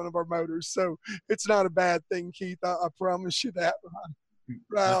has one of our motors, so it's not a bad thing, Keith. I promise you that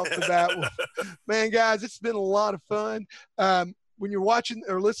right off the bat. Man, guys, it's been a lot of fun. When you're watching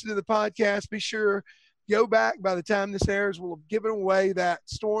or listening to the podcast, be sure go back. By the time this airs, we'll have given away that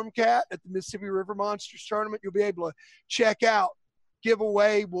Stormcat at the Mississippi River Monsters Tournament. You'll be able to check out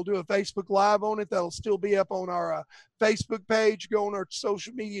giveaway. We'll do a Facebook Live on it. That'll still be up on our Facebook page. Go on our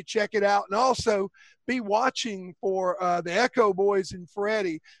social media, check it out, and also be watching for the Echo Boys and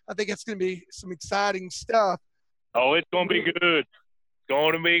Freddie. I think it's going to be some exciting stuff. Oh, it's going to be good. It's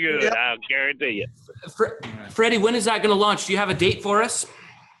going to be good. Yep. I'll guarantee you. Freddie, when is that going to launch? Do you have a date for us?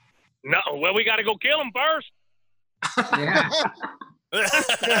 No. Well, we got to go kill him first. Yeah.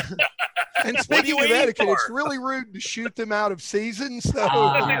 And speaking of etiquette, it's really rude to shoot them out of season. So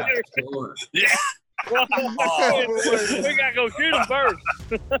yeah. We got to go shoot them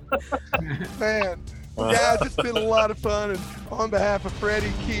first. Man, guys, it's been a lot of fun. And on behalf of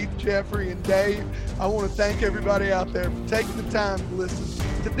Freddie, Keith, Jeffrey, and Dave, I want to thank everybody out there for taking the time to listen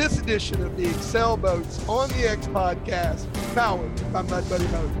to this edition of the Excel Boats on the X podcast, powered by Mud Buddy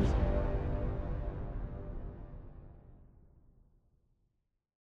Motors.